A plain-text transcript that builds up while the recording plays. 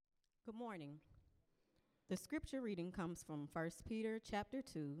Good morning. The scripture reading comes from 1 Peter chapter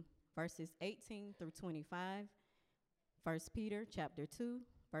 2, verses 18 through 25. 1 Peter chapter 2,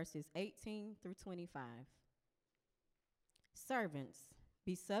 verses 18 through 25. Servants,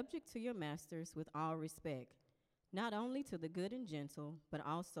 be subject to your masters with all respect, not only to the good and gentle, but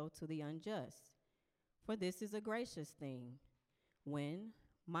also to the unjust. For this is a gracious thing, when,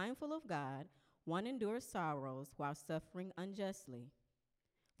 mindful of God, one endures sorrows while suffering unjustly.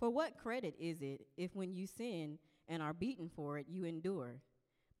 For what credit is it if when you sin and are beaten for it, you endure?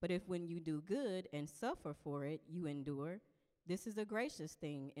 But if when you do good and suffer for it, you endure, this is a gracious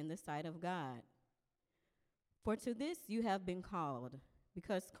thing in the sight of God. For to this you have been called,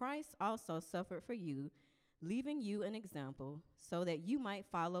 because Christ also suffered for you, leaving you an example, so that you might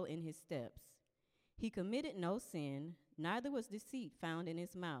follow in his steps. He committed no sin, neither was deceit found in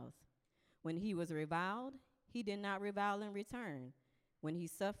his mouth. When he was reviled, he did not revile in return. When he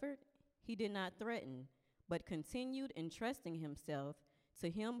suffered, he did not threaten, but continued entrusting himself to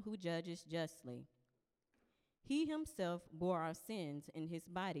him who judges justly. He himself bore our sins in his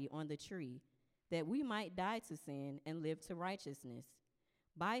body on the tree, that we might die to sin and live to righteousness.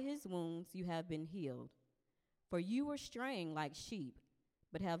 By his wounds you have been healed. For you were straying like sheep,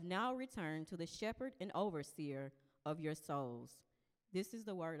 but have now returned to the shepherd and overseer of your souls. This is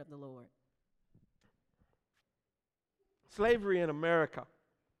the word of the Lord. Slavery in America,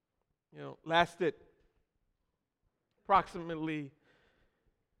 lasted approximately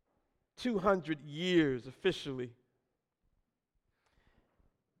 200 years officially.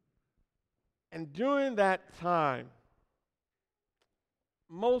 And during that time,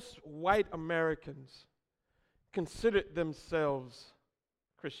 most white Americans considered themselves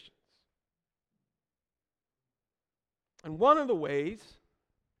Christians. And one of the ways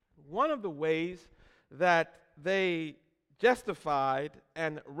that they justified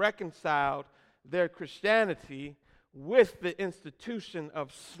and reconciled their Christianity with the institution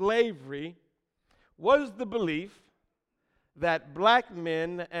of slavery was the belief that black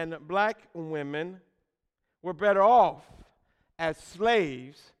men and black women were better off as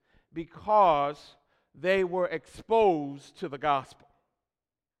slaves because they were exposed to the gospel.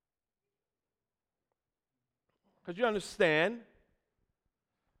 Because you understand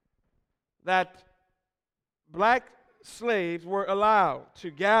that black slaves were allowed to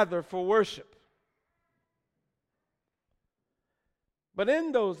gather for worship. But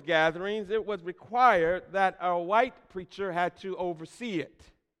in those gatherings, it was required that a white preacher had to oversee it.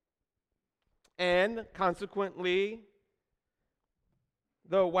 And consequently,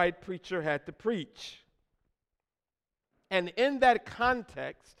 the white preacher had to preach. And in that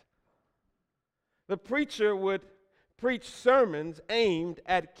context, the preacher would preach sermons aimed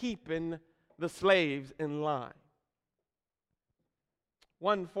at keeping the slaves in line.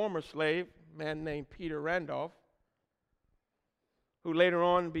 One former slave, a man named Peter Randolph, who later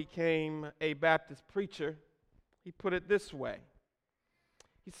on became a Baptist preacher, he put it this way.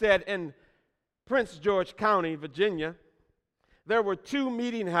 He said, in Prince George County, Virginia, there were 2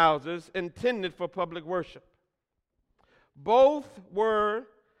 meeting houses intended for public worship. Both were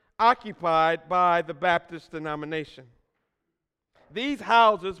occupied by the Baptist denomination. These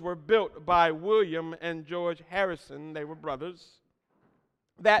houses were built by William and George Harrison, they were brothers,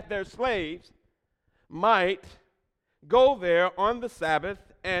 that their slaves might go there on the Sabbath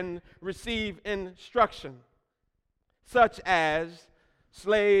and receive instruction, such as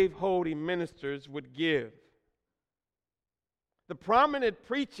slave-holding ministers would give. The prominent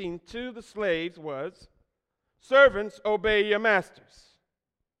preaching to the slaves was, "Servants, obey your masters.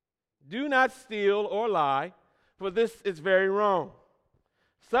 Do not steal or lie, for this is very wrong.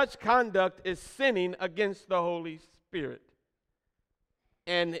 Such conduct is sinning against the Holy Spirit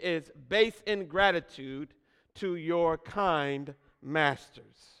and is base ingratitude to your kind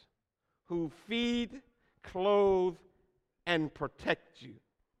masters who feed, clothe, and protect you."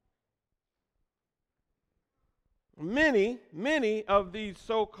 Many of these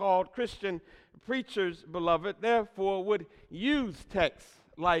so-called Christian preachers, beloved, therefore would use texts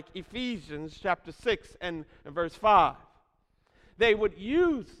like Ephesians chapter 6 and verse 5. They would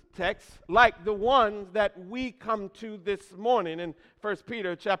use texts like the ones that we come to this morning in 1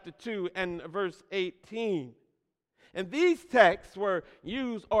 Peter chapter 2 and verse 18. And these texts were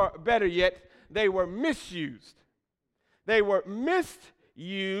used, or better yet, they were misused. They were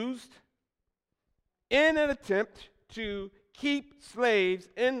misused in an attempt to keep slaves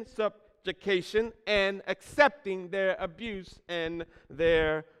in subjugation and accepting their abuse and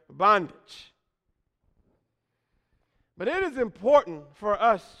their bondage. But it is important for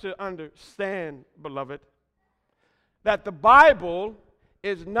us to understand, beloved, that the Bible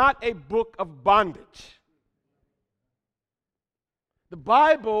is not a book of bondage. The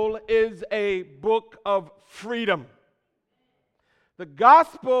Bible is a book of freedom. The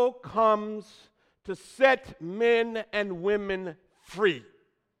gospel comes to set men and women free.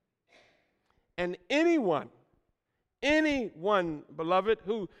 And anyone, beloved,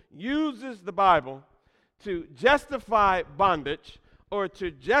 who uses the Bible to justify bondage or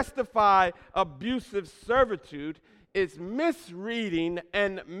to justify abusive servitude is misreading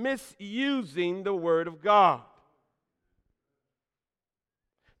and misusing the Word of God.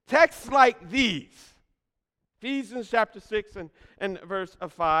 Texts like these, Ephesians chapter 6 and verse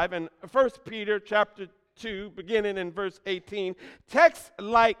 5, and 1 Peter chapter 2, beginning in verse 18, texts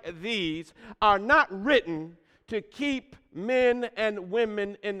like these are not written to keep men and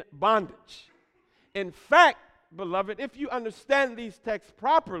women in bondage. In fact, beloved, if you understand these texts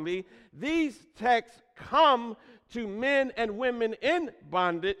properly, these texts come to men and women in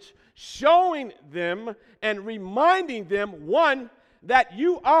bondage, showing them and reminding them, one, that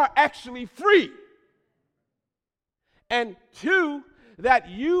you are actually free, and two, that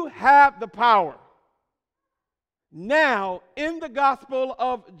you have the power now in the gospel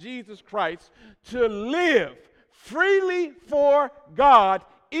of Jesus Christ to live freely for God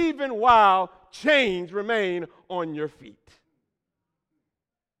even while chains remain on your feet.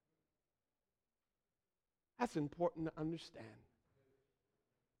 That's important to understand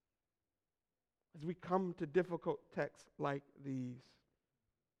as we come to difficult texts like these.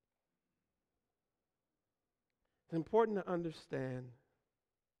 It's important to understand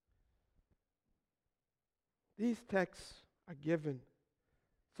these texts are given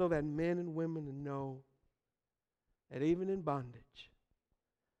so that men and women know that even in bondage,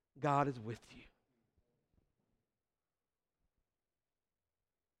 God is with you.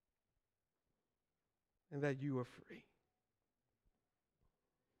 And that you are free.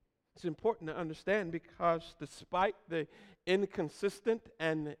 It's important to understand because despite the inconsistent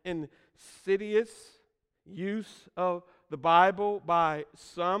and insidious use of the Bible by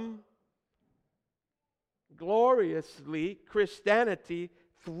some, gloriously, Christianity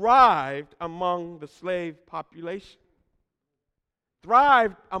thrived among the slave population.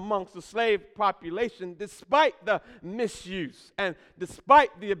 Thrived amongst the slave population despite the misuse and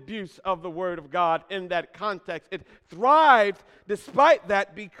despite the abuse of the Word of God in that context. It thrived despite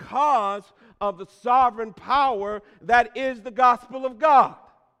that because of the sovereign power that is the gospel of God.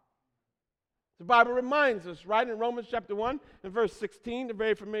 The Bible reminds us, right, in Romans chapter 1 and verse 16, the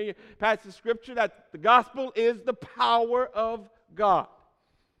very familiar passage of Scripture, that the gospel is the power of God.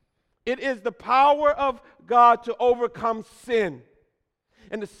 It is the power of God to overcome sin.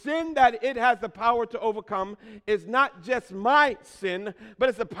 And the sin that it has the power to overcome is not just my sin, but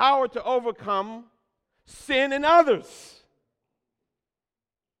it's the power to overcome sin in others,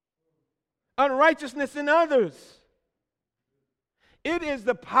 unrighteousness in others. It is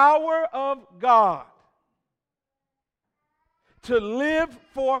the power of God to live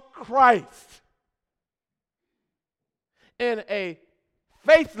for Christ in a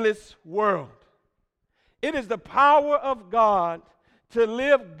faithless world. It is the power of God to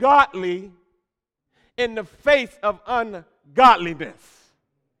live godly in the face of ungodliness.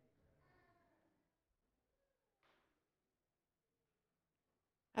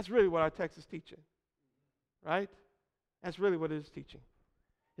 That's really what our text is teaching, right? That's really what it is teaching.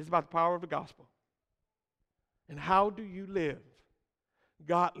 It's about the power of the gospel. And how do you live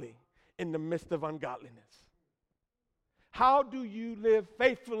godly in the midst of ungodliness? How do you live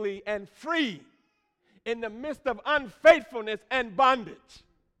faithfully and free in the midst of unfaithfulness and bondage?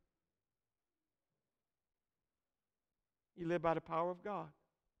 You live by the power of God.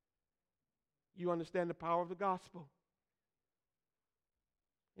 You understand the power of the gospel.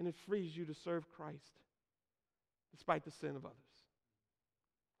 And it frees you to serve Christ despite the sin of others.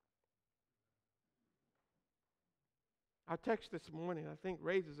 Our text this morning, I think,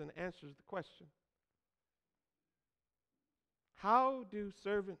 raises and answers the question: how do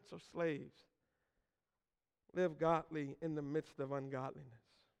servants or slaves live godly in the midst of ungodliness?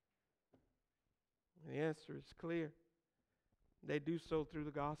 And the answer is clear. They do so through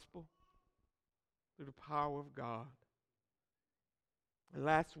the gospel, through the power of God. And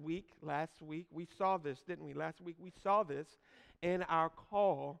last week we saw this, didn't we? Last week we saw this in our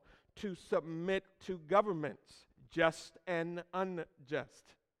call to submit to governments, just and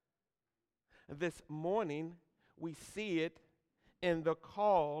unjust. This morning we see it in the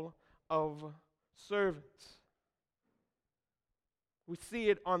call of servants. We see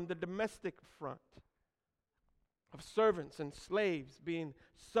it on the domestic front of servants and slaves being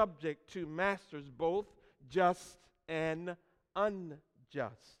subject to masters, both just and unjust.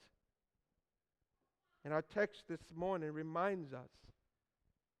 just. And our text this morning reminds us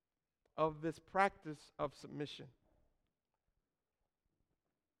of this practice of submission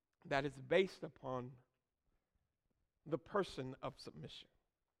that is based upon the person of submission.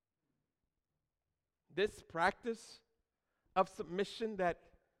 This practice of submission that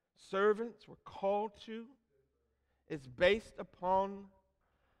servants were called to is based upon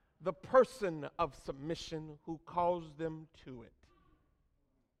the person of submission who calls them to it.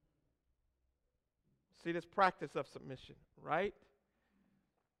 See this practice of submission, right?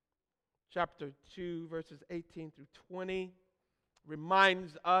 Chapter 2, verses 18 through 20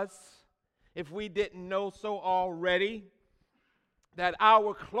 reminds us, if we didn't know so already, that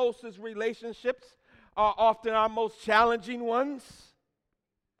our closest relationships are often our most challenging ones.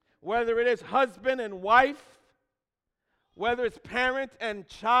 Whether it is husband and wife, whether it's parent and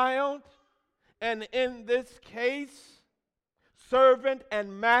child, and in this case, servant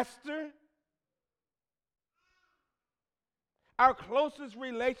and master. Our closest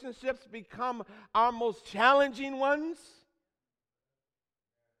relationships become our most challenging ones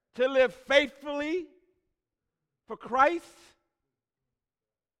to live faithfully for Christ.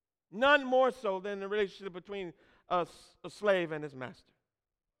 None more so than the relationship between a slave and his master.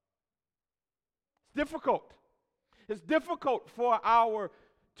 It's difficult. It's difficult for our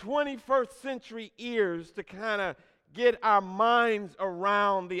 21st century ears to kind of get our minds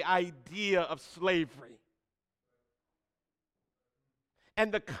around the idea of slavery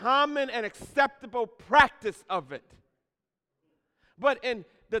and the common and acceptable practice of it. But in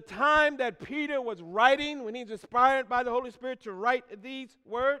the time that Peter was writing, when he's inspired by the Holy Spirit to write these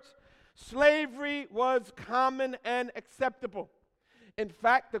words, slavery was common and acceptable. In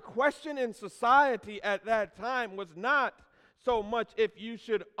fact, the question in society at that time was not so much if you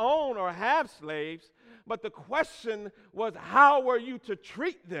should own or have slaves, but the question was, how were you to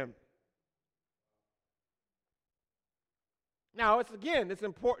treat them? Now, it's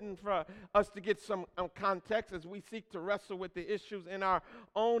important for us to get some context as we seek to wrestle with the issues in our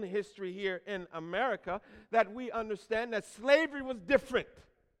own history here in America, that we understand that slavery was different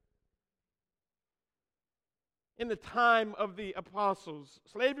in the time of the apostles.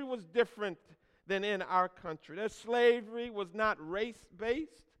 Slavery was different than in our country. Their slavery was not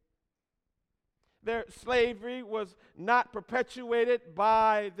race-based. Their slavery was not perpetuated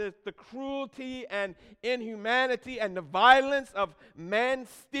by the cruelty and inhumanity and the violence of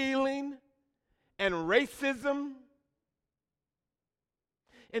man-stealing and racism.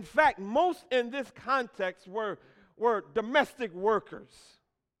 In fact, most in this context were domestic workers,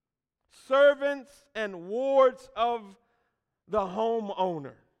 servants and wards of the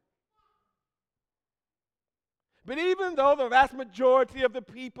homeowner. But even though the vast majority of the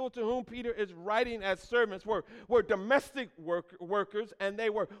people to whom Peter is writing as servants were domestic workers, and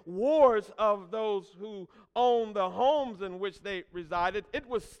they were wards of those who owned the homes in which they resided, it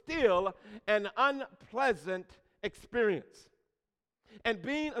was still an unpleasant experience. And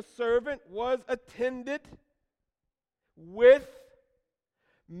being a servant was attended with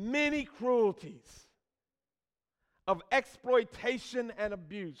many cruelties of exploitation and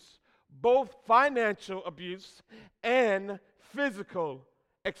abuse, both financial abuse and physical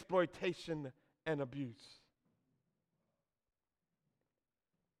exploitation and abuse.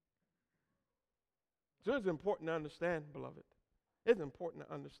 So it's important to understand, beloved, it's important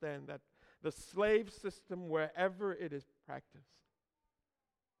to understand that the slave system, wherever it is practiced,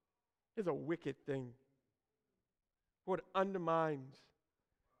 is a wicked thing. For it undermines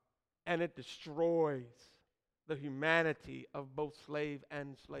and it destroys the humanity of both slave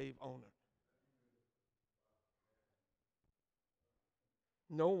and slave owner.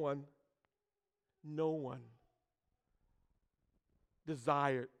 No one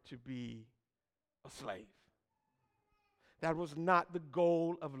desired to be a slave. That was not the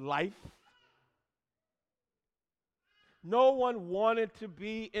goal of life. No one wanted to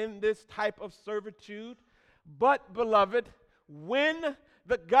be in this type of servitude. But, beloved, when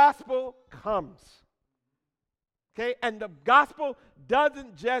the gospel comes, okay, and the gospel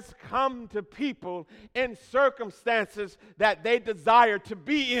doesn't just come to people in circumstances that they desire to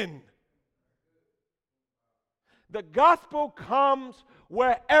be in. The gospel comes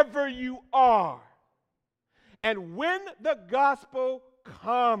wherever you are. And when the gospel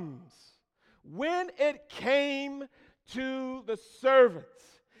comes, when it came to the servants,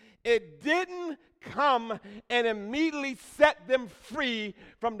 it didn't come and immediately set them free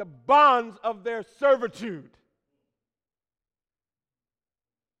from the bonds of their servitude.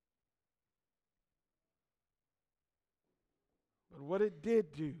 But what it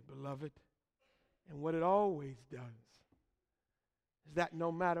did do, beloved, and what it always does, is that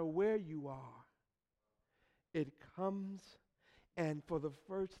no matter where you are, it comes and for the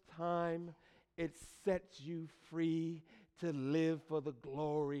first time, it sets you free to live for the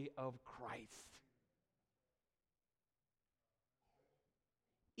glory of Christ.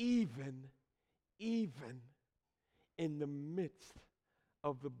 Even in the midst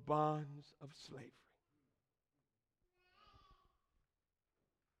of the bonds of slavery.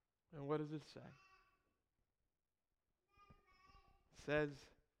 And what does it say? It says,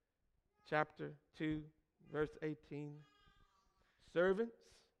 chapter 2, verse 18, servants,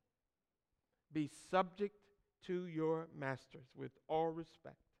 be subject to your masters with all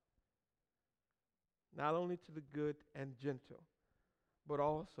respect, not only to the good and gentle, but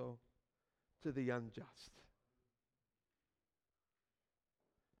also to the unjust.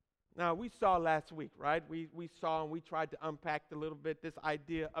 Now, we saw last week, right? We saw and we tried to unpack a little bit this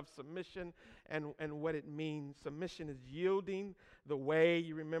idea of submission and what it means. Submission is yielding the way,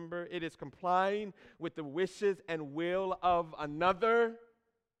 you remember. It is complying with the wishes and will of another.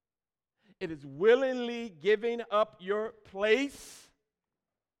 It is willingly giving up your place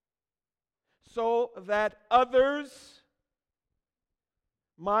so that others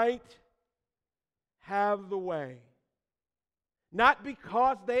might have the way. Not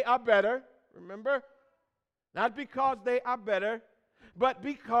because they are better, remember? Not because they are better, but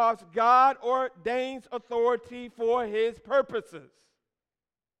because God ordains authority for His purposes.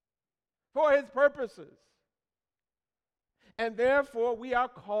 For His purposes. And therefore, we are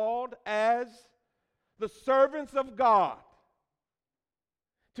called as the servants of God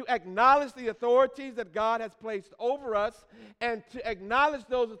to acknowledge the authorities that God has placed over us and to acknowledge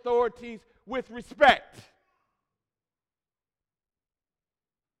those authorities with respect.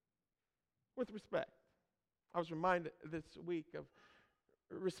 With respect. I was reminded this week of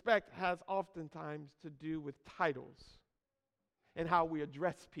respect has oftentimes to do with titles and how we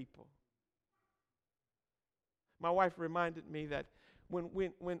address people. My wife reminded me that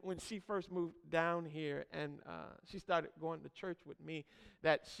when she first moved down here and she started going to church with me,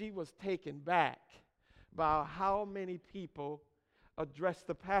 that she was taken back by how many people address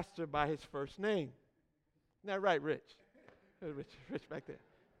the pastor by his first name. Isn't that right, Rich? Rich back there.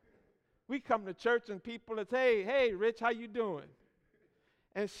 We come to church and people say, hey, Rich, how you doing?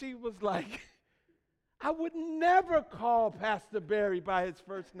 And she was like, I would never call Pastor Barry by his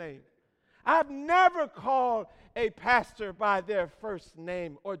first name. I've never called a pastor by their first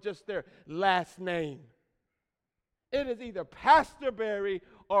name or just their last name. It is either Pastor Barry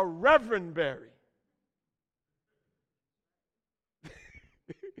or Reverend Barry.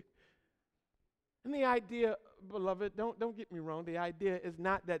 And the idea, beloved, don't get me wrong, the idea is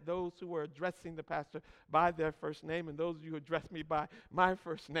not that those who are addressing the pastor by their first name and those of you who address me by my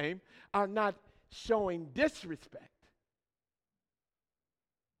first name are not showing disrespect.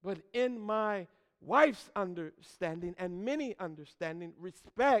 But in my wife's understanding and many understanding,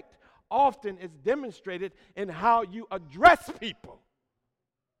 respect often is demonstrated in how you address people.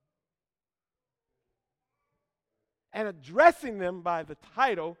 And addressing them by the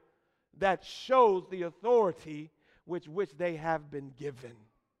title that shows the authority which they have been given.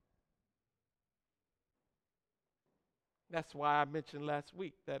 That's why I mentioned last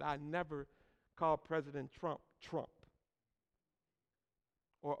week that I never called President Trump Trump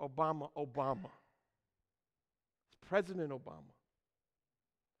or Obama Obama. It's President Obama.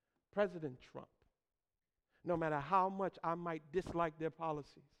 President Trump. No matter how much I might dislike their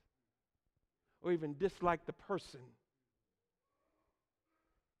policies or even dislike the person,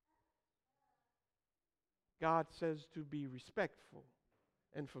 God says to be respectful.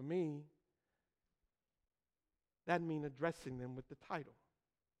 And for me, that means addressing them with the title.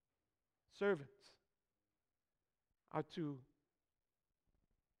 Servants are to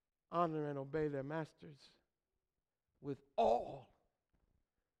honor and obey their masters with all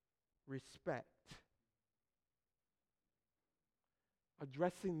respect.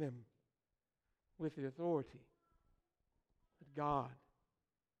 Addressing them with the authority that God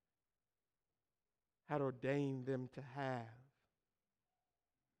had ordained them to have.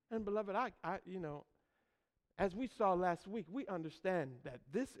 And beloved, I as we saw last week, we understand that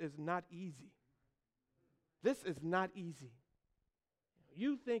this is not easy. This is not easy.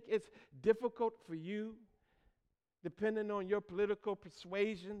 You think it's difficult for you, depending on your political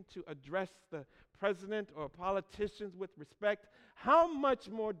persuasion, to address the president or politicians with respect. How much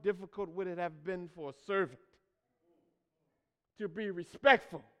more difficult would it have been for a servant to be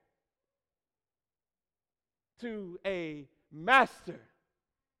respectful to a master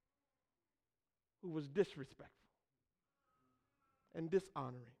who was disrespectful and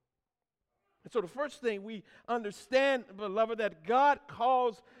dishonoring? And so the first thing we understand, beloved, that God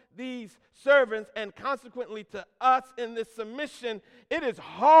calls these servants and consequently to us in this submission, it is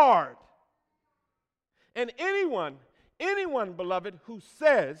hard. And anyone, beloved, who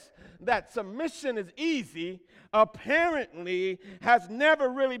says that submission is easy, apparently has never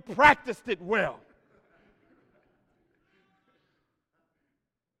really practiced it well.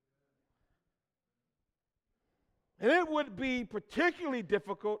 And it would be particularly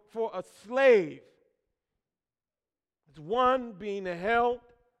difficult for a slave. It's one being held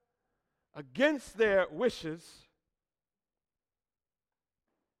against their wishes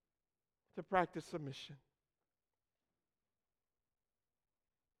to practice submission.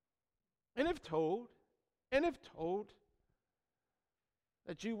 And if told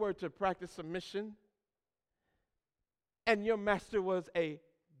that you were to practice submission and your master was a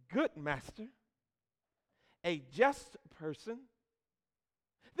good master, a just person,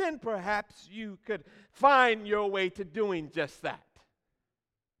 then perhaps you could find your way to doing just that.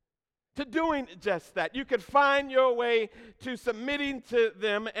 You could find your way to submitting to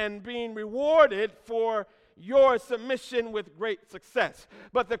them and being rewarded for your submission with great success.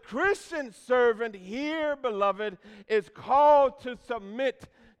 But the Christian servant here, beloved, is called to submit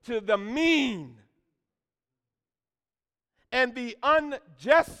to the mean and the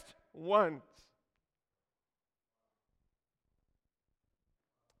unjust ones.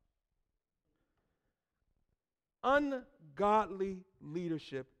 Ungodly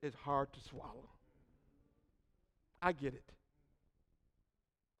leadership is hard to swallow. I get it.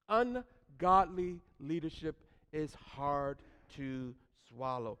 Ungodly leadership is hard to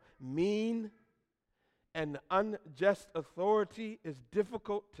swallow. Mean and unjust authority is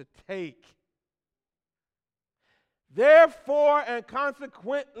difficult to take. Therefore and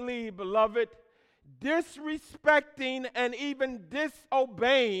consequently, beloved, disrespecting and even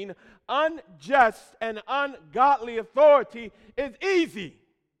disobeying unjust and ungodly authority is easy.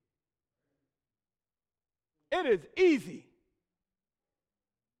 It is easy.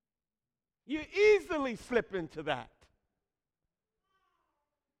 You easily slip into that.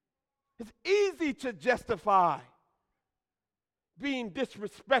 It's easy to justify being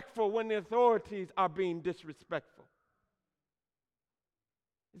disrespectful when the authorities are being disrespectful.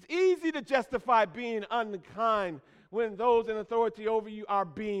 It's easy to justify being unkind when those in authority over you are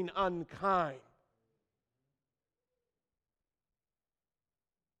being unkind.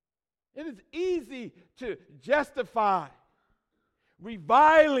 It is easy to justify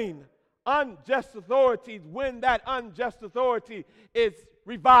reviling unjust authorities when that unjust authority is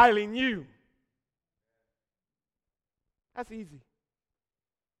reviling you. That's easy.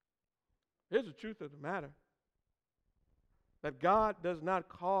 Here's the truth of the matter. That God does not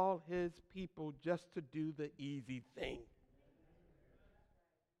call his people just to do the easy thing.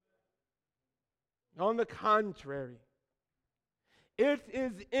 On the contrary, it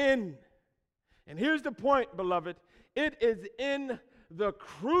is in, and here's the point, beloved, it is in the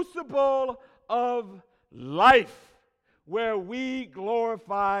crucible of life where we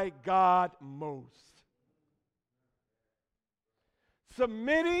glorify God most.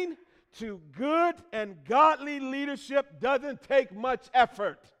 Submitting to good and godly leadership doesn't take much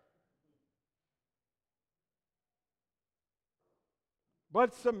effort.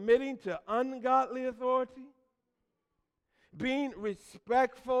 But submitting to ungodly authority, being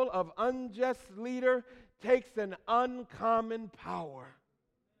respectful of unjust leader, takes an uncommon power.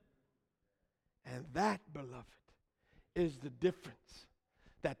 And that, beloved, is the difference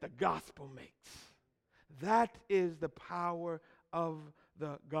that the gospel makes. That is the power of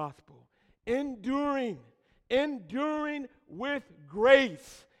the gospel. Enduring with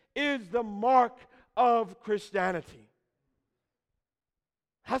grace is the mark of Christianity.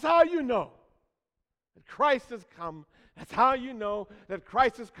 That's how you know that Christ has come. That's how you know that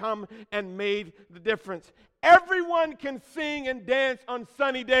Christ has come and made the difference. Everyone can sing and dance on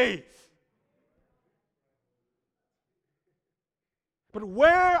sunny days. But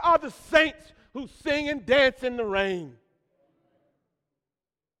where are the saints who sing and dance in the rain?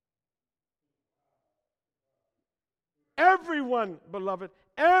 Everyone, beloved,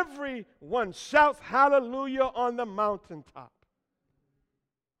 everyone shouts hallelujah on the mountaintop.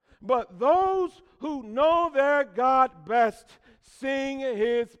 But those who know their God best sing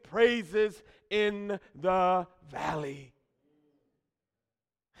his praises in the valley.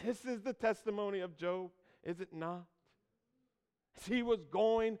 This is the testimony of Job, is it not? As he was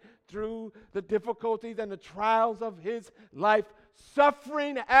going through the difficulties and the trials of his life,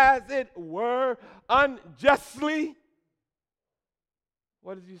 suffering as it were unjustly.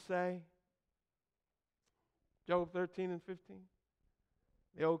 What does he say? Job 13 and 15.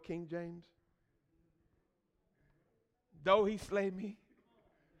 The old King James. Though he slay me,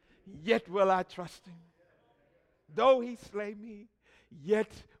 yet will I trust him. Though he slay me,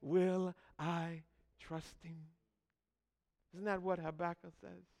 yet will I trust him. Isn't that what Habakkuk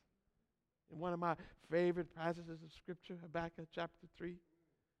says? In one of my favorite passages of Scripture, Habakkuk chapter 3.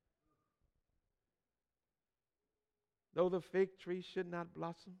 Though the fig tree should not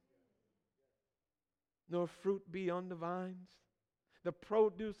blossom, nor fruit be on the vines, the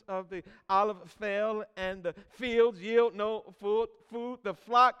produce of the olive fail, and the fields yield no food, the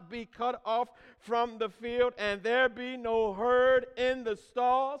flock be cut off from the field, and there be no herd in the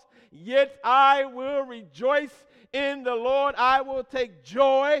stalls, yet I will rejoice in the Lord. I will take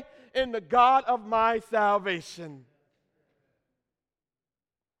joy in the God of my salvation.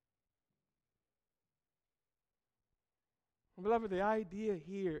 Beloved, the idea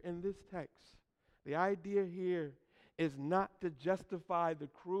here in this text, the idea here is not to justify the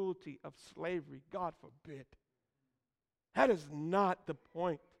cruelty of slavery. God forbid. That is not the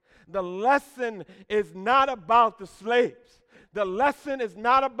point. The lesson is not about the slaves. The lesson is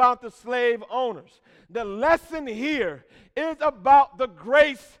not about the slave owners. The lesson here is about the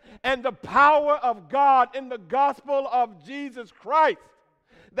grace and the power of God in the gospel of Jesus Christ.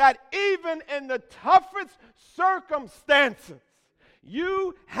 That even in the toughest circumstances,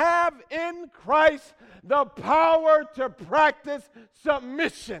 you have in Christ the power to practice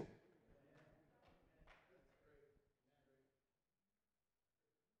submission.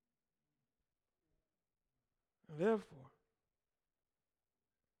 Therefore,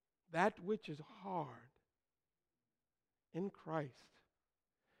 that which is hard in Christ,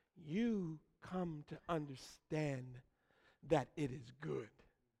 you come to understand that it is good.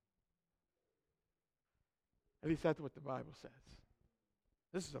 At least that's what the Bible says.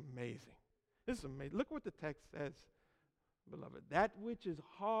 This is amazing. This is amazing. Look what the text says, beloved. That which is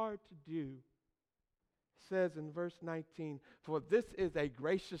hard to do, says in verse 19, for this is a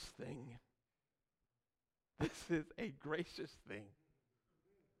gracious thing. This is a gracious thing.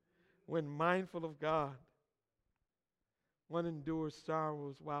 When mindful of God, one endures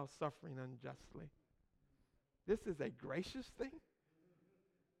sorrows while suffering unjustly. This is a gracious thing.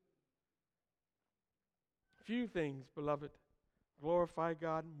 Few things, beloved, glorify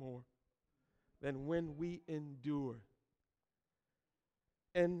God more than when we endure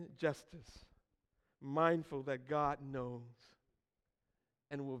injustice, mindful that God knows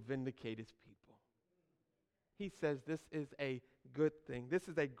and will vindicate his people. He says this is a good thing. This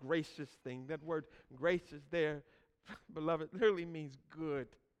is a gracious thing. That word gracious there, beloved, literally means good.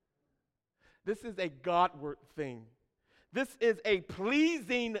 This is a Godward thing. This is a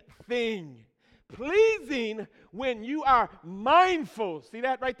pleasing thing. Pleasing when you are mindful. See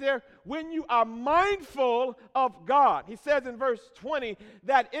that right there? When you are mindful of God. He says in verse 20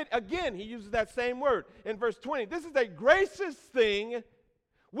 that it, again, he uses that same word. In verse 20, this is a gracious thing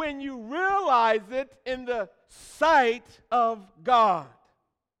when you realize it in the sight of God.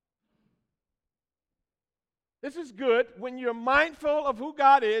 This is good when you're mindful of who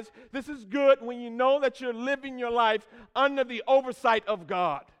God is. This is good when you know that you're living your life under the oversight of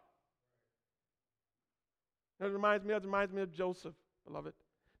God. That reminds me of Joseph, beloved.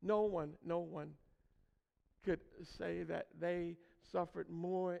 No one could say that they suffered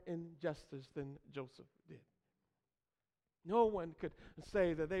more injustice than Joseph did. No one could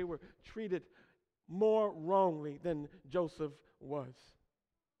say that they were treated more wrongly than Joseph was.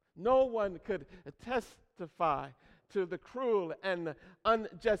 No one could testify to the cruel and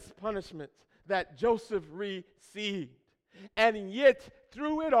unjust punishments that Joseph received. And yet,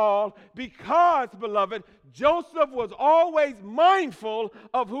 through it all, because, beloved, Joseph was always mindful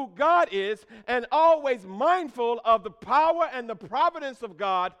of who God is and always mindful of the power and the providence of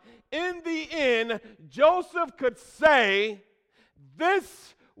God, in the end, Joseph could say,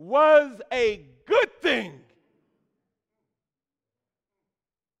 this was a good thing.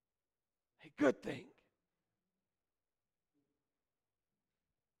 A good thing.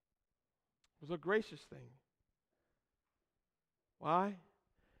 It was a gracious thing. Why?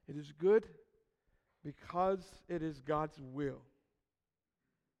 It is good because it is God's will.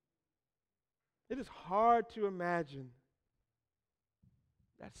 It is hard to imagine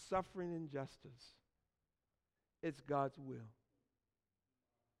that suffering injustice is God's will.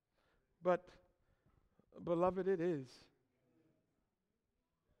 But, beloved, it is.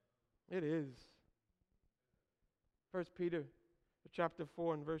 It is. 1 Peter chapter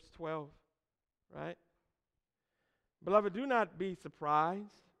 4 and verse 12, right? Beloved, do not be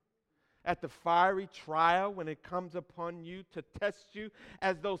surprised at the fiery trial when it comes upon you to test you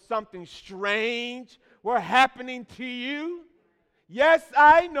as though something strange were happening to you. Yes,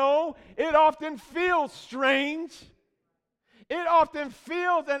 I know it often feels strange. it often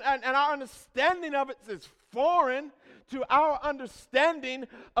feels, and our understanding of it is foreign to our understanding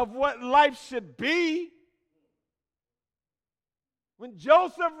of what life should be. When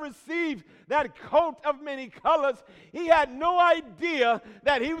Joseph received that coat of many colors, he had no idea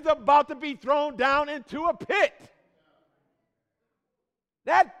that he was about to be thrown down into a pit.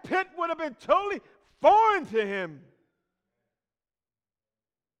 That pit would have been totally foreign to him.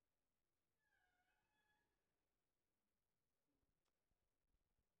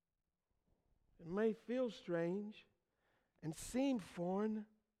 It may feel strange and seem foreign,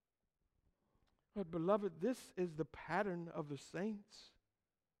 but beloved, this is the pattern of the saints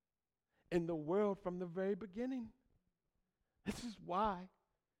in the world from the very beginning. This is why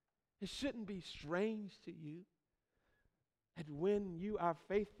it shouldn't be strange to you that when you are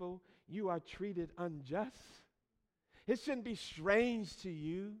faithful, you are treated unjust. It shouldn't be strange to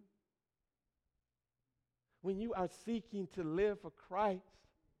you when you are seeking to live for Christ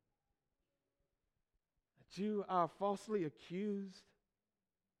that you are falsely accused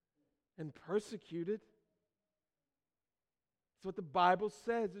and persecuted. That's what the Bible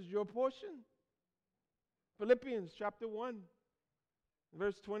says is your portion. Philippians chapter 1,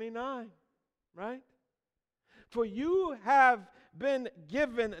 verse 29, right? For you have been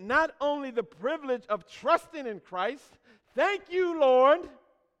given not only the privilege of trusting in Christ, thank you, Lord,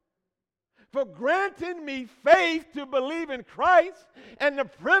 for granting me faith to believe in Christ and the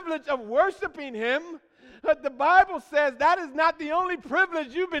privilege of worshiping Him. But the Bible says that is not the only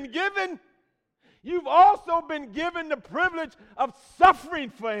privilege you've been given. You've also been given the privilege of suffering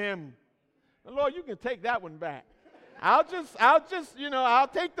for Him. Well, Lord, you can take that one back. I'll just, I'll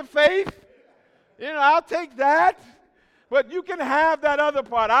take the faith. I'll take that. But you can have that other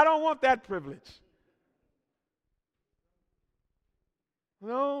part. I don't want that privilege.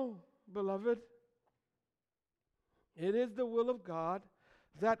 No, beloved. It is the will of God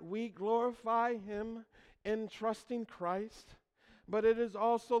that we glorify Him in trusting Christ, but it is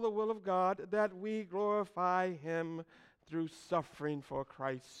also the will of God that we glorify Him through suffering for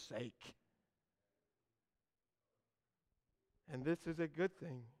Christ's sake. And this is a good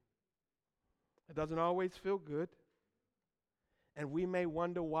thing. It doesn't always feel good, and we may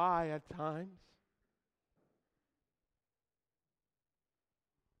wonder why at times.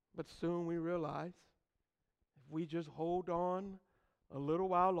 But soon we realize if we just hold on a little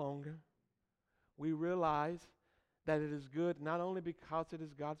while longer, we realize that it is good not only because it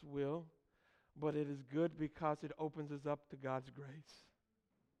is God's will, but it is good because it opens us up to God's grace.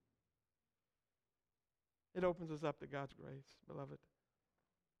 It opens us up to God's grace, beloved.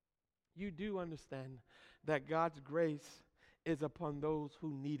 You do understand that God's grace is upon those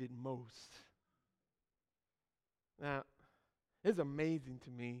who need it most. Now, it's amazing to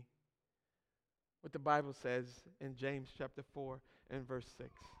me what the Bible says in James chapter 4 and verse 6,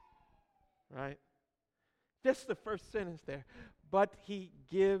 right? Just the first sentence there. But He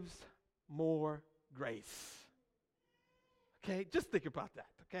gives more grace. Okay, just think about that,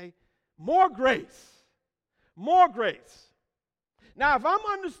 okay? More grace. More grace. Now, if I'm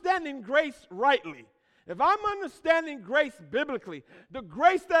understanding grace rightly, if I'm understanding grace biblically, the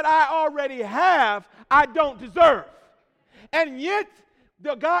grace that I already have, I don't deserve. And yet,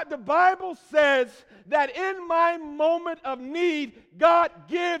 the Bible says that in my moment of need, God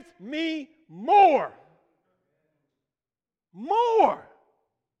gives me more. More.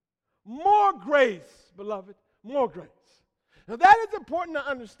 More grace, beloved. More grace. Now that is important to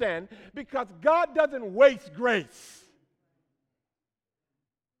understand because God doesn't waste grace.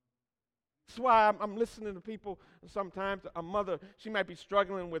 That's why I'm listening to people sometimes. A mother, she might be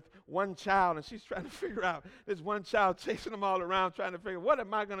struggling with one child, and she's trying to figure out this one child chasing them all around, trying to figure, what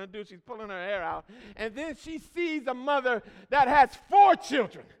am I going to do? She's pulling her hair out. And then she sees a mother that has 4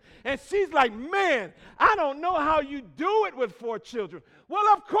 children. And she's like, man, I don't know how you do it with 4 children.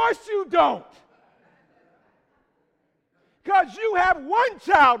 Well, of course you don't. Because you have one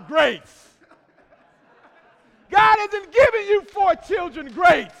child grace. God isn't giving you 4 children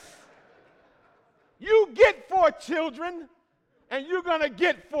grace. You get 4 children, and you're going to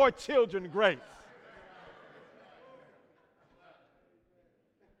get 4 children grace.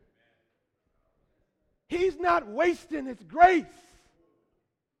 He's not wasting His grace.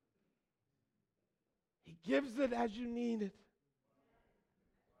 He gives it as you need it.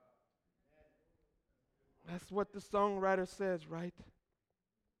 That's what the songwriter says, right?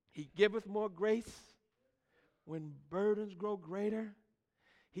 He giveth more grace when burdens grow greater.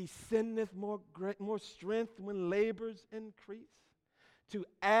 He sendeth more strength when labors increase. To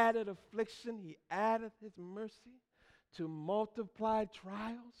added affliction, He addeth His mercy. To multiplied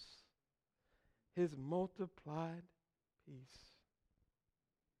trials, His multiplied peace.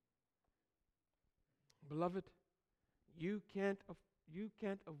 Beloved, you can't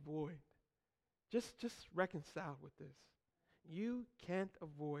avoid. Just reconcile with this. You can't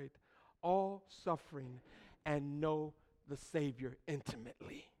avoid all suffering and know the Savior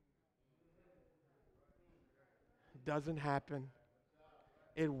intimately. It doesn't happen.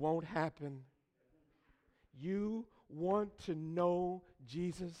 It won't happen. You want to know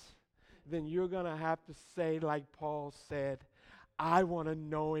Jesus, then you're going to have to say, like Paul said, I want to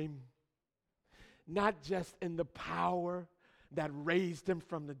know him, not just in the power that raised him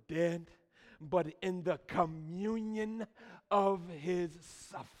from the dead, but in the communion of his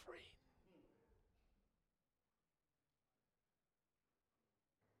suffering.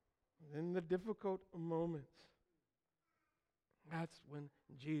 In the difficult moments, that's when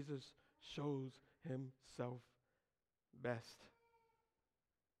Jesus shows himself best.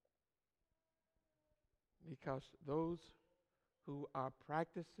 Because those who are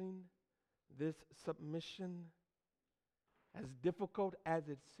practicing this submission, as difficult as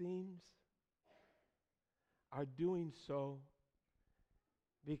it seems, are doing so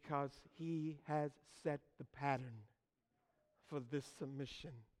because he has set the pattern for this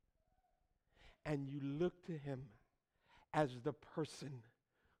submission. And you look to him as the person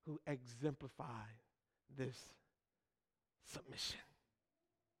who exemplifies this submission.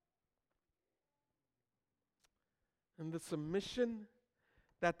 And the submission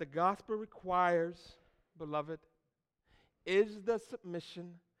that the gospel requires, beloved, is the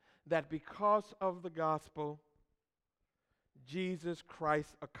submission that because of the gospel, Jesus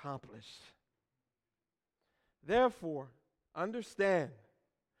Christ accomplished. Therefore, understand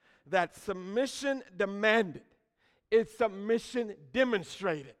that submission demanded is submission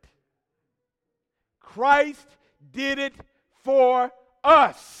demonstrated. Christ did it for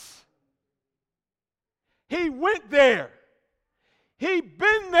us. He went there. He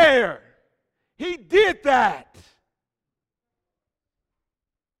been there. He did that.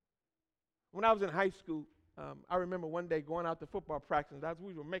 When I was in high school, I remember one day going out to football practice. As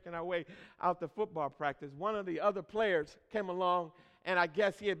we were making our way out to football practice, one of the other players came along, and I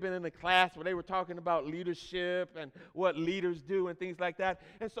guess he had been in a class where they were talking about leadership and what leaders do and things like that.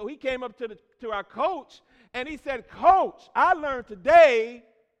 And so he came up to our coach, and he said, "Coach, I learned today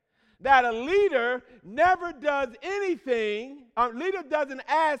that a leader never does anything, a leader doesn't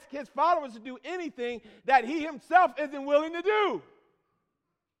ask his followers to do anything that he himself isn't willing to do."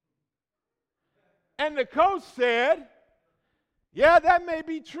 And the coach said, "Yeah, that may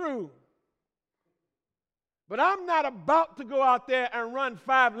be true. But I'm not about to go out there and run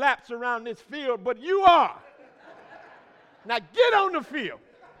 5 laps around this field, but you are. Now get on the field."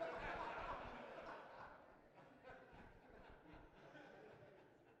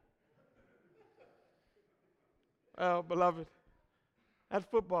 Well, beloved, that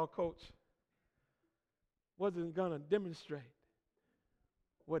football coach wasn't going to demonstrate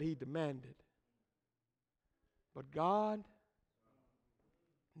what he demanded. But God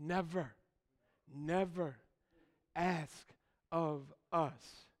never asked of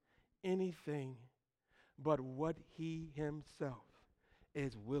us anything but what he himself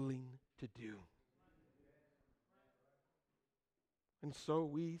is willing to do. And so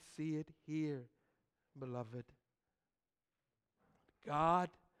we see it here, beloved. God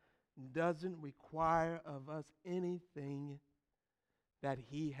doesn't require of us anything that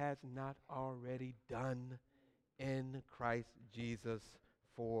he has not already done in Christ Jesus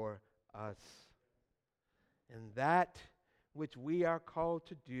for us. And that which we are called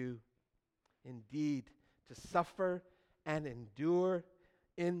to do, indeed, to suffer and endure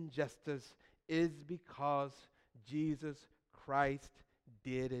injustice, is because Jesus Christ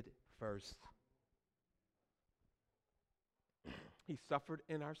did it first. He suffered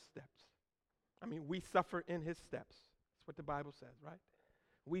in our steps. We suffer in his steps. That's what the Bible says, right?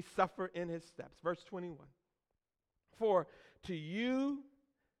 We suffer in his steps. Verse 21. For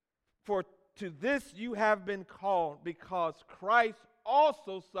to this you have been called, because Christ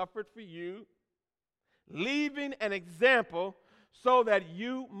also suffered for you, leaving an example so that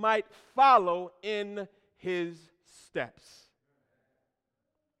you might follow in his steps.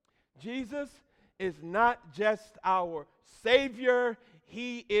 Jesus is not just our Savior,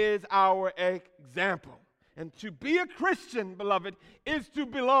 he is our example. And to be a Christian, beloved, is to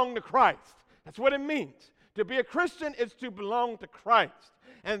belong to Christ. That's what it means. To be a Christian is to belong to Christ.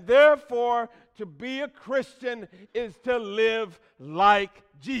 And therefore, to be a Christian is to live like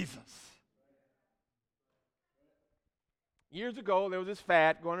Jesus. Years ago, there was this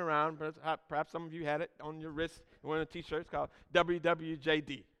fad going around. Perhaps some of you had it on your wrist, wearing a t-shirt. It's called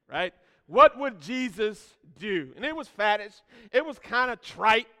WWJD, right? What would Jesus do? And it was faddish. It was kind of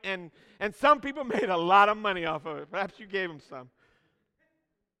trite, and some people made a lot of money off of it. Perhaps you gave them some.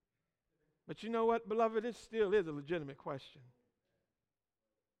 But you know what, beloved? It still is a legitimate question.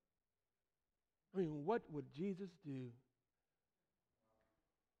 I mean, what would Jesus do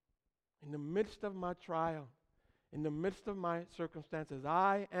in the midst of my trial, in the midst of my circumstances?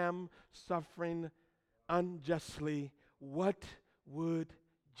 I am suffering unjustly. What would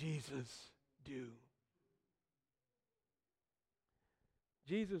Jesus do?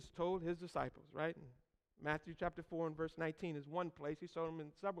 Jesus told his disciples, right? In Matthew chapter 4 and verse 19 is one place. He told them in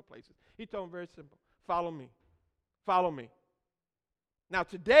several places. He told them very simple, follow me. Follow me. Now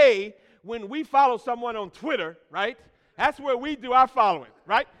today, when we follow someone on Twitter, right? That's where we do our following,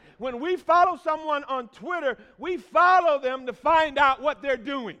 right? When we follow someone on Twitter, we follow them to find out what they're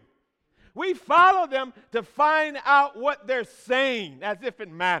doing. We follow them to find out what they're saying, as if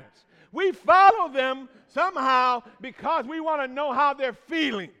it matters. We follow them somehow because we want to know how they're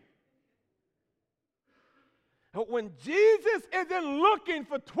feeling. But when Jesus isn't looking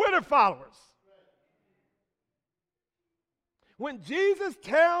for Twitter followers, when Jesus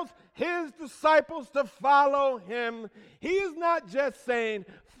tells his disciples to follow him, he is not just saying,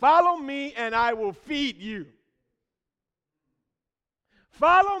 follow me and I will feed you.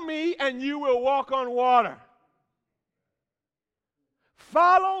 Follow me and you will walk on water.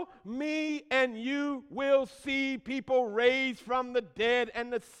 Follow me and you will see people raised from the dead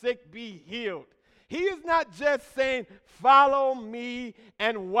and the sick be healed. He is not just saying, follow me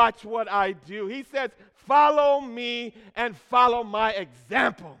and watch what I do. He says, follow me and follow my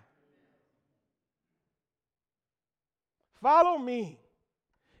example. Follow me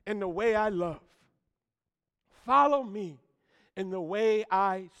in the way I love. Follow me in the way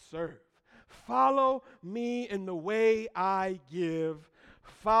I serve. Follow me in the way I give.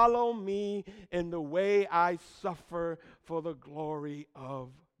 Follow me in the way I suffer for the glory of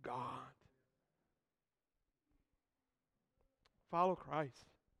God. Follow Christ.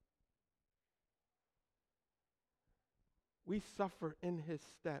 We suffer in his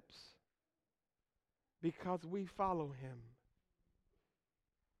steps because we follow him.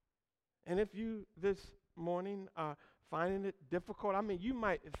 And if you this morning are finding it difficult, I mean, you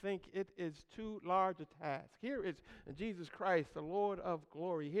might think it is too large a task. Here is Jesus Christ, the Lord of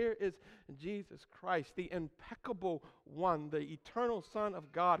glory. Here is Jesus Christ, the impeccable one, the eternal Son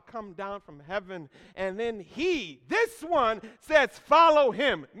of God, come down from heaven. And then he, this one, says, follow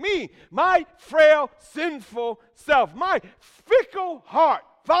him. Me, my frail, sinful self, my fickle heart,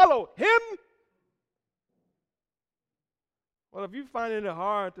 follow him. Well, if you're finding it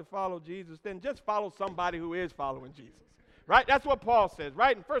hard to follow Jesus, then just follow somebody who is following Jesus. Right? That's what Paul says,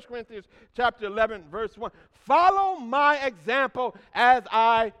 right? In 1 Corinthians chapter 11, verse 1. Follow my example as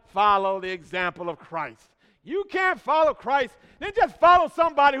I follow the example of Christ. You can't follow Christ, then just follow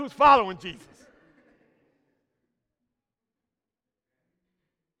somebody who's following Jesus.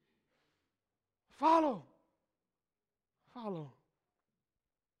 Follow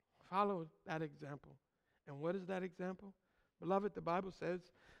that example. And what is that example? Beloved, the Bible says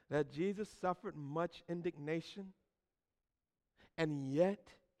that Jesus suffered much indignation, and yet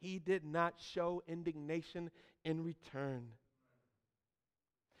he did not show indignation in return.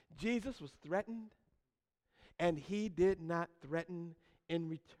 Jesus was threatened, and he did not threaten in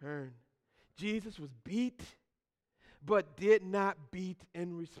return. Jesus was beat, but did not beat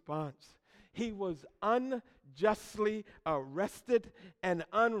in response. He was unjustly arrested and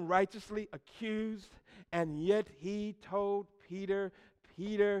unrighteously accused, and yet he told Peter,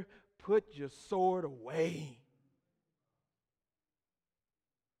 Peter, put your sword away.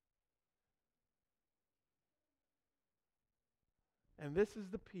 And this is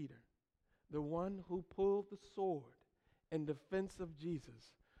the Peter, the one who pulled the sword in defense of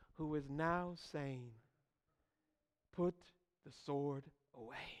Jesus, who is now saying, put the sword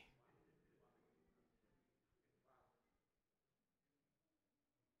away.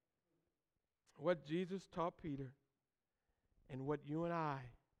 What Jesus taught Peter and what you and I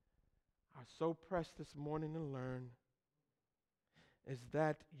are so pressed this morning to learn is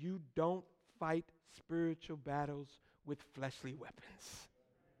that you don't fight spiritual battles with fleshly weapons.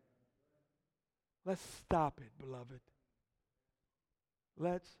 Let's stop it, beloved.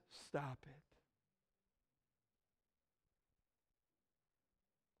 Let's stop it.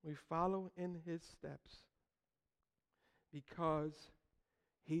 We follow in his steps because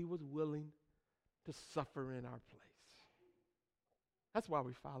he was willing to suffer in our place. That's why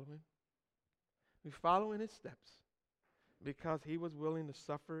we follow him. We follow in his steps because he was willing to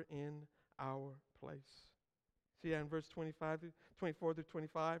suffer in our place. See that in verse 24 through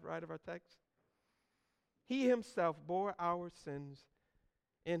 25, right, of our text? He himself bore our sins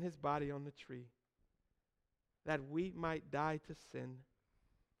in his body on the tree, that we might die to sin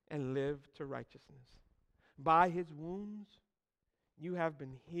and live to righteousness. By his wounds you have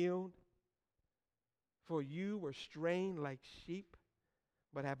been healed, for you were straying like sheep,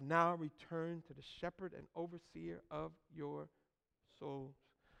 but have now returned to the shepherd and overseer of your souls.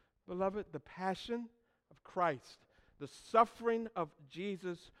 Beloved, the passion of Christ, the suffering of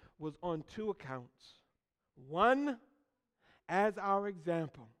Jesus was on two accounts. One, as our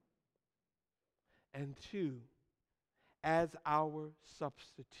example, and two, as our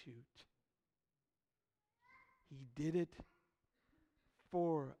substitute. He did it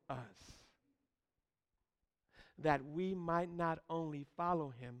for us, that we might not only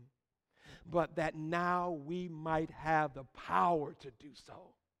follow him, but that now we might have the power to do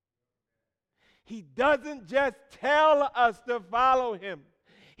so. He doesn't just tell us to follow him.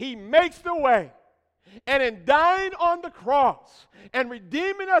 He makes the way. And in dying on the cross and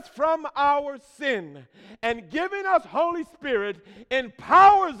redeeming us from our sin and giving us Holy Spirit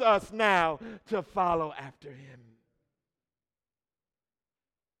empowers us now to follow after him.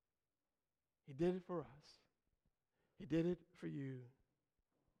 He did it for us. He did it for you.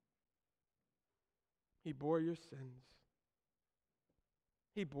 He bore your sins.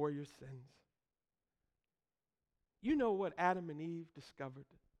 He bore your sins. You know what Adam and Eve discovered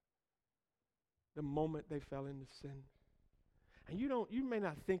the moment they fell into sin? And you may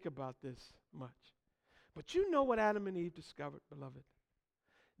not think about this much, but you know what Adam and Eve discovered, beloved?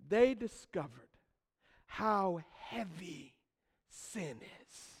 They discovered how heavy sin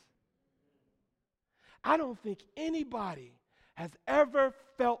is. I don't think anybody has ever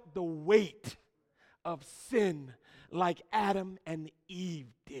felt the weight of sin like Adam and Eve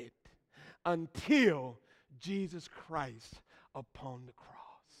did until Jesus Christ upon the cross.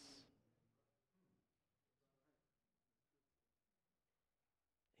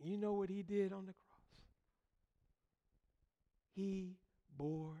 You know what he did on the cross? He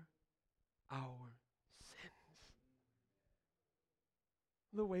bore our sins.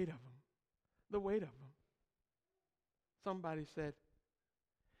 The weight of them. The weight of them. Somebody said,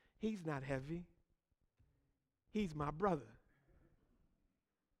 he's not heavy. He's my brother.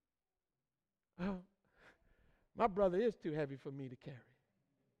 Oh, my brother is too heavy for me to carry.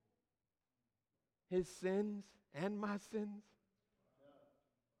 His sins and my sins.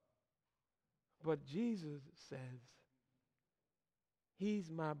 But Jesus says,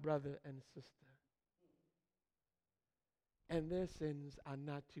 he's my brother and sister. And their sins are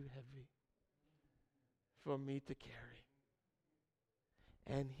not too heavy for me to carry.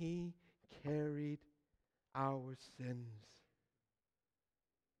 And he carried our sins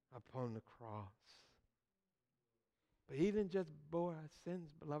upon the cross. But he didn't just bore our sins,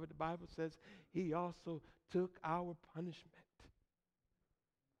 beloved. The Bible says he also took our punishment.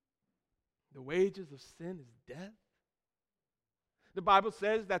 The wages of sin is death. The Bible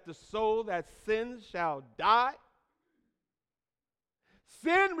says that the soul that sins shall die.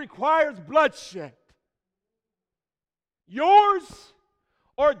 Sin requires bloodshed. Yours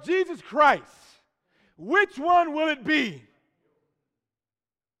or Jesus Christ? Which one will it be?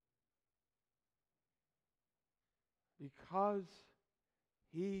 Because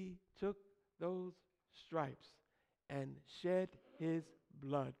he took those stripes and shed his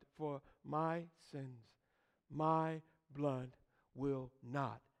blood for my sins, my blood will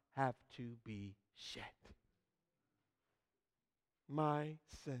not have to be shed. My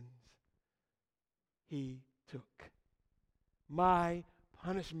sins he took. My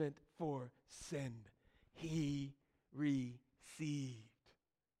punishment for sin he received.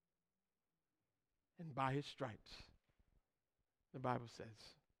 And by his stripes, the Bible says,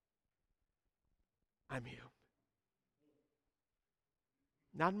 I'm healed.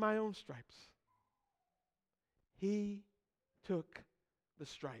 Not my own stripes. He took the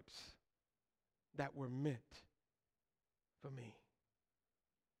stripes that were meant for me.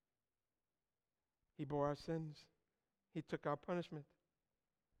 He bore our sins. He took our punishment.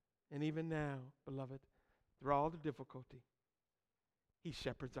 And even now, beloved, through all the difficulty, he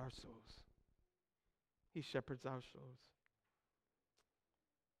shepherds our souls. He shepherds our souls.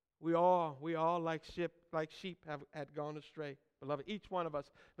 We all like sheep had gone astray. Beloved, each one of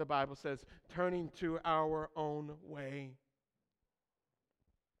us, the Bible says, turning to our own way.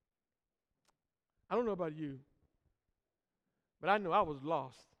 I don't know about you, but I knew I was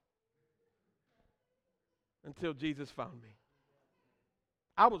lost until Jesus found me.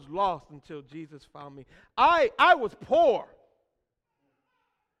 I was lost until Jesus found me. I was poor,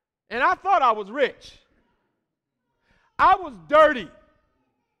 and I thought I was rich. I was dirty.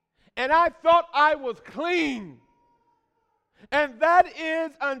 And I thought I was clean. And that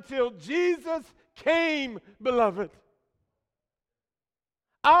is until Jesus came, beloved.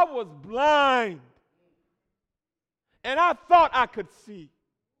 I was blind. And I thought I could see.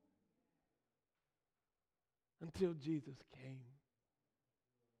 Until Jesus came.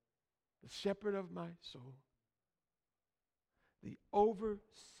 The shepherd of my soul. The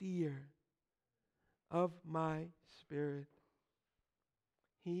overseer of my spirit.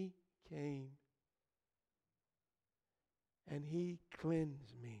 He came and he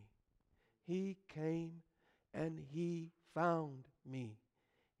cleansed me. He came and he found me.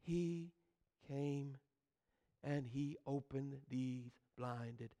 He came and he opened these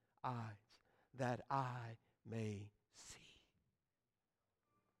blinded eyes that I may see.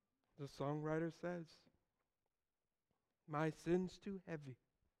 The songwriter says, my sin's too heavy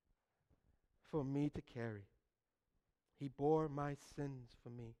for me to carry. He bore my sins for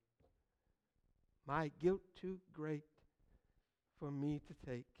me. My guilt too great for me to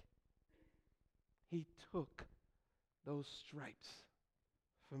take. He took those stripes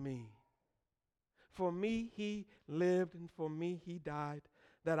for me. For me he lived and for me he died,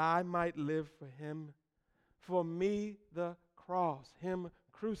 that I might live for him. For me the cross, him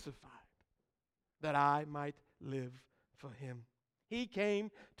crucified, that I might live for him. He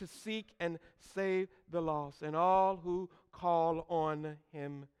came to seek and save the lost and all who call on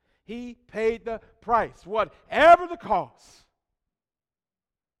him. He paid the price, whatever the cost.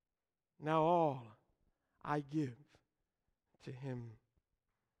 Now all I give to him.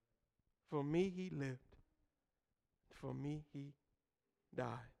 For me he lived, for me he died,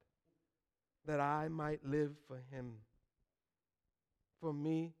 that I might live for him. For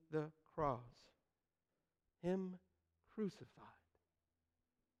me the cross, him crucified,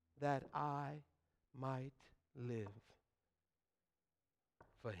 that I might live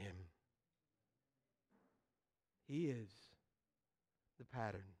for him. He is the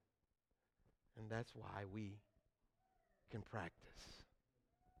pattern, and that's why we can practice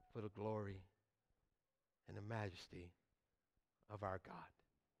for the glory and the majesty of our God.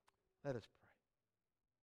 Let us pray.